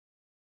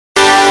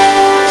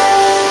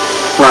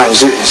Ron,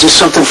 is this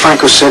something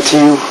Franco said to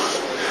you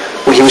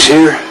when he was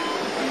here?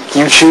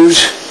 You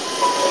choose?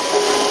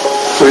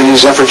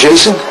 Is that for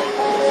Jason?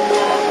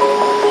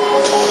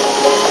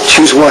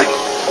 Choose what?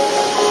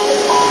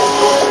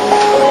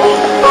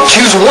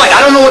 Choose what?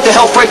 I don't know what the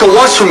hell Franco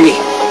wants from me.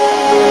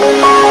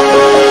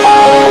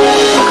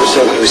 Franco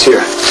said when he was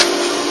here.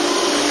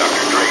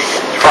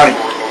 Ronnie.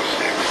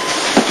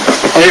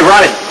 Hey,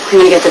 Ronnie. I'm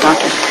gonna get the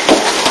doctor.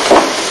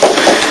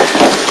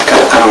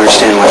 God, I don't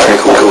understand why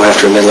Franco would go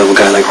after a mid-level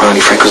guy like Ronnie.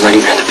 Franco's not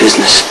even in the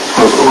business.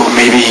 Or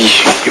maybe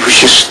it was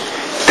just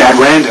that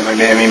random. I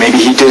mean, maybe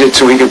he did it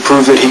so he could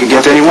prove that he could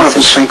get to any one of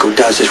us. Nothing Franco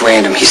does is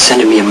random. He's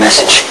sending me a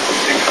message.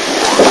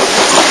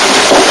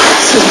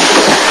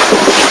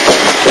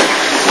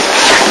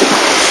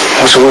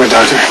 What's the word,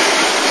 Doctor?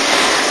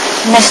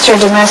 Mr.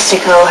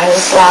 Domestico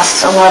has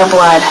lost a lot of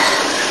blood.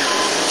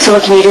 So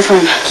what can you do for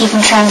him? Keep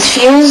him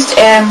transfused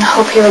and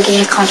hope he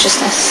regains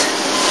consciousness.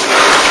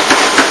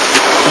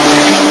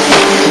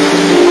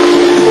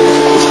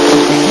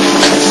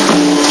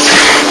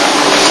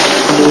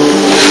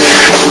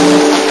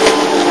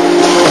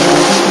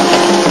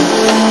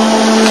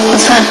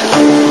 What's that?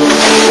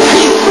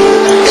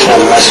 It's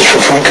another message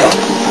from Franco.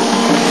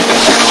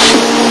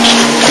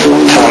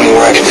 Telling me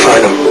where I can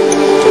find him.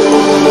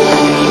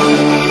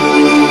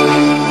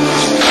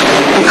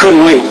 He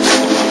couldn't wait.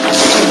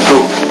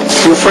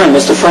 Your friend,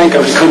 Mr.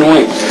 Franco, he couldn't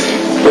wait.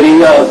 But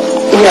he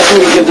asked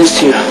me to give this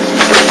to you.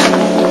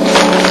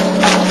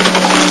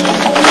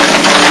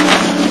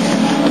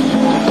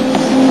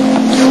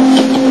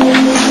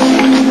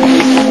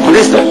 What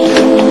is that?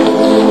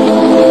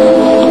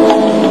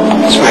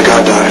 It's my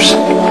goddaughter's.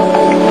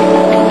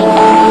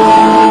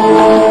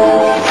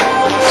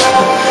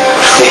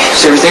 Hey,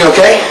 is everything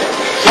okay?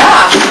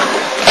 Yeah.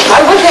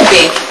 Why wouldn't it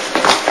be?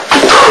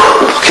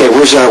 Okay,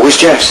 where's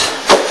Jess?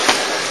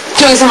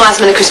 Doing some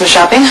last-minute Christmas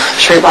shopping. I'm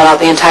sure he bought out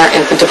the entire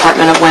infant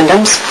department of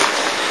Wyndham's.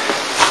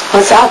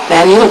 What's up,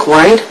 man? You look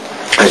worried.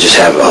 I just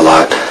have a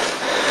lot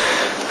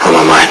on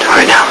my mind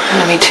right now.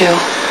 Yeah, me too.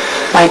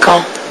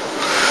 Michael.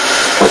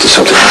 What, did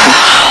something happen?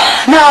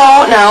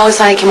 No.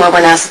 Sonny came over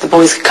and asked if the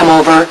boys could come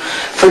over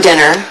for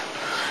dinner.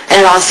 And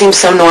it all seems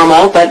so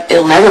normal, but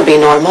it'll never be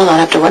normal, not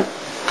after what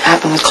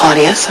happened with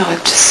Claudia, so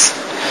it just...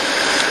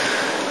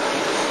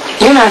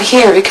 You're not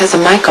here because of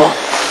Michael.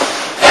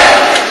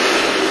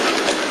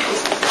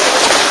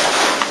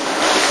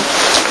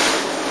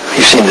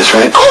 You've seen this,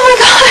 right? Oh my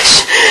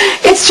gosh!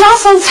 It's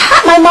Josslyn's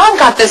hat. My mom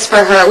got this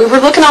for her. We were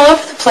looking all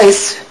over the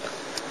place.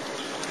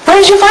 Where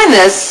did you find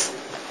this?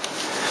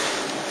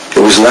 It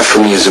was left for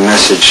me as a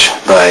message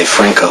by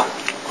Franco.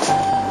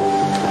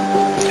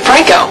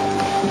 Franco?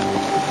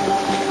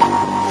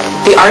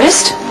 The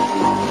artist?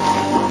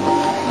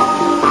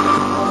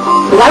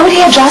 Why would he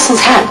have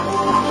Josslyn's hat?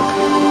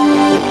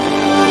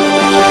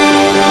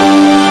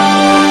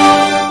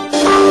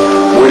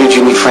 Where did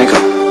you meet Franco?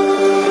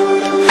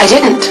 I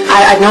didn't.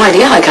 I had no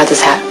idea I got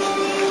this hat.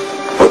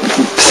 Well,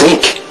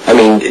 think. I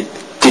mean,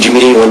 did you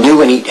meet anyone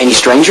new? Any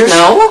strangers?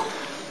 No.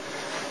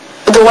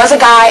 There was a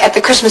guy at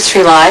the Christmas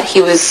tree lot.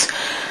 He was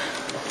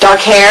dark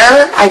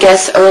hair, I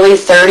guess early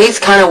 30s,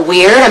 kind of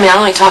weird. I mean, I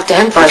only talked to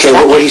him for a second.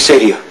 Okay, what did he say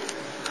to you?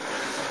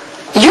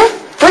 You're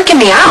freaking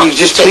me out. Can you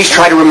just please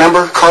try to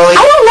remember, Carly?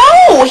 I don't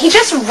know. He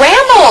just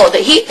rambled.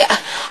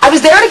 I was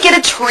there to get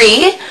a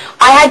tree.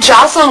 I had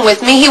Josslyn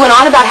with me. He went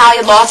on about how he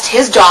had lost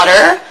his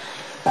daughter.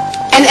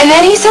 And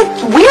then he said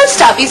weird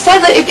stuff. He said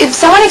that if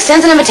someone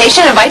extends an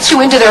invitation and invites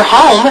you into their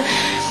home,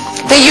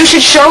 that you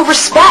should show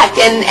respect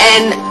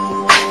and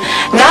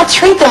not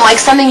treat them like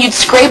something you'd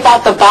scrape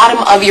off the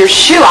bottom of your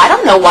shoe. I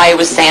don't know why he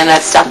was saying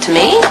that stuff to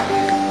me.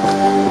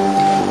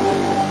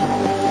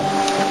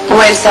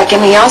 Wait a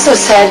second. He also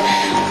said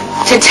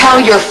to tell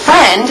your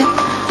friend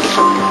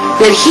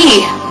that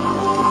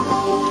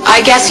I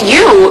guess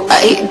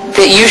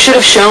that you should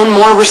have shown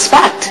more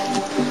respect.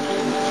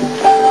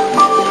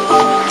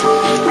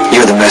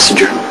 You're the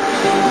messenger.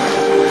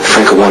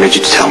 Franco wanted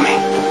you to tell me.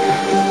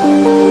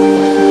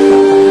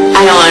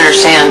 I don't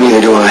understand. Neither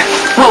do I.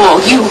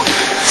 Whoa, you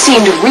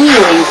seemed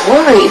really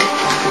worried.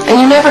 And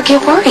you never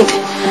get worried.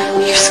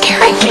 You're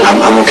scaring me.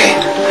 I'm okay.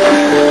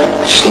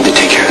 I just need to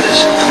take care of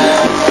this.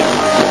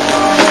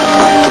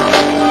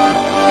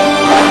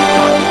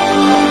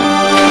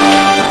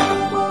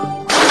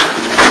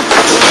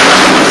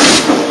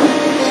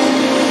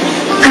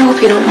 I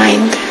hope you don't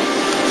mind.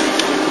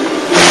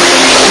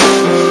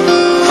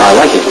 I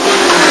like it.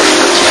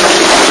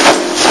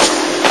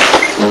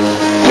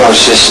 You know,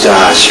 it's just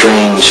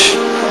strange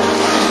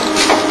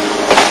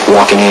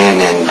walking in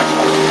and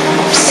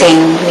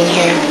Seeing me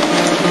here.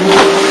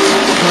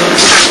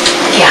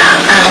 Yeah,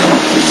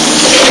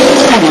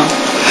 I know.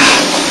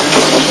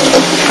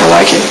 I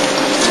like it.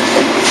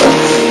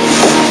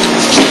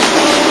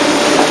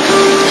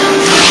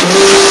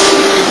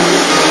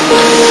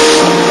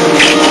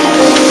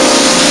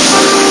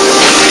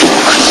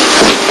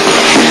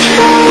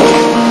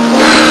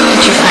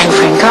 Did you find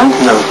Franco?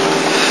 No.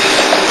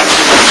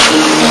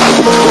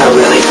 Not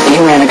really. He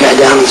ran a guy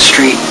down the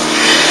street.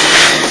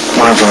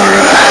 One of our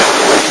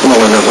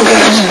lower level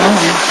guys.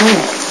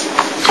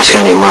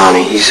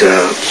 Ronnie. He's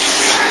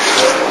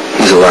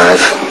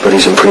alive, but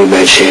he's in pretty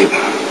bad shape.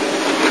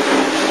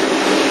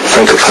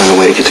 Franco found a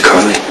way to get to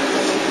Carly.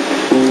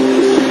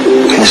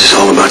 And this is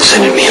all about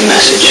sending me a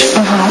message.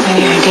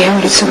 Any idea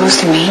what it's supposed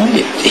to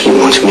mean? He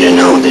wants me to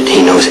know that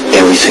he knows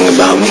everything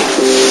about me.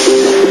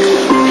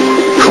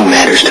 Who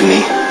matters to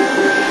me.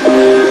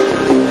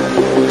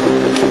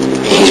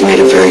 He's made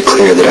it very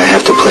clear that I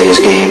have to play his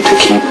game to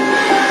keep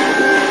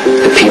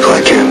the people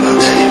I care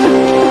about safe.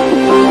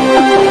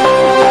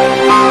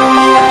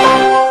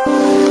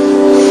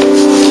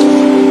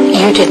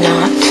 You did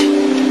not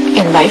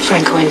invite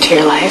Franco into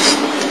your life.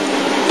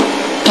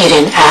 You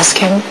didn't ask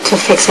him to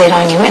fixate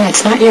on you, and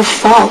it's not your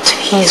fault.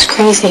 He is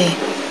crazy.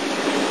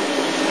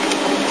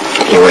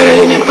 You're right, I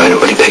didn't invite him,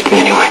 but he picked me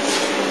anyway.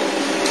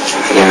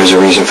 And there was a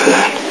reason for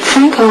that.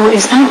 Franco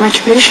is not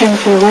retribution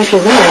for the life you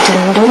lived,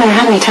 and no matter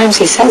how many times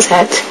he says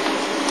it,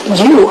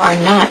 you are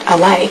not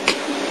alike.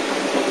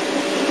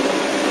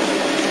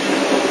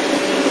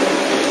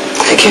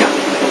 Thank you.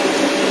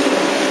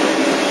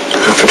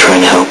 Not for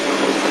trying to help,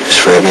 just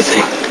for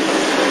everything.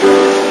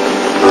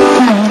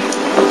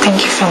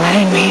 Thank you for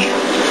letting me.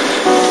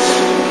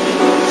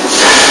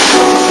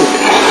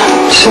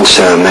 Since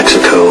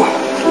Mexico,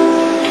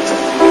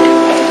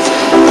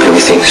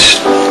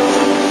 everything's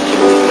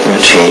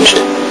changed.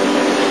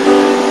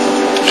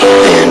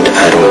 And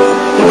I don't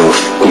know if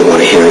you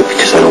want to hear it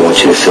because I don't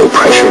want you to feel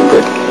pressured,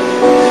 but,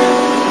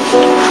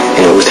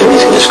 you know, with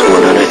everything that's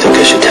going on, I think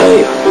I should tell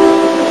you.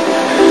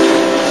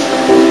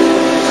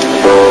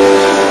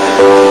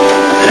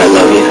 That I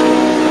love you.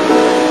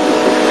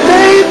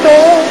 Baby,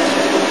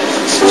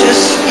 it's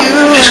just you.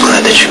 I'm just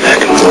glad that you're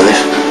back in my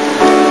life.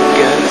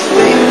 Got a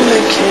thing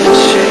that can't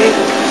shake.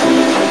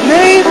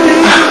 Maybe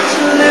it's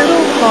a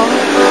little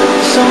hard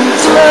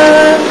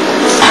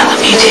sometimes. I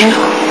love you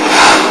too.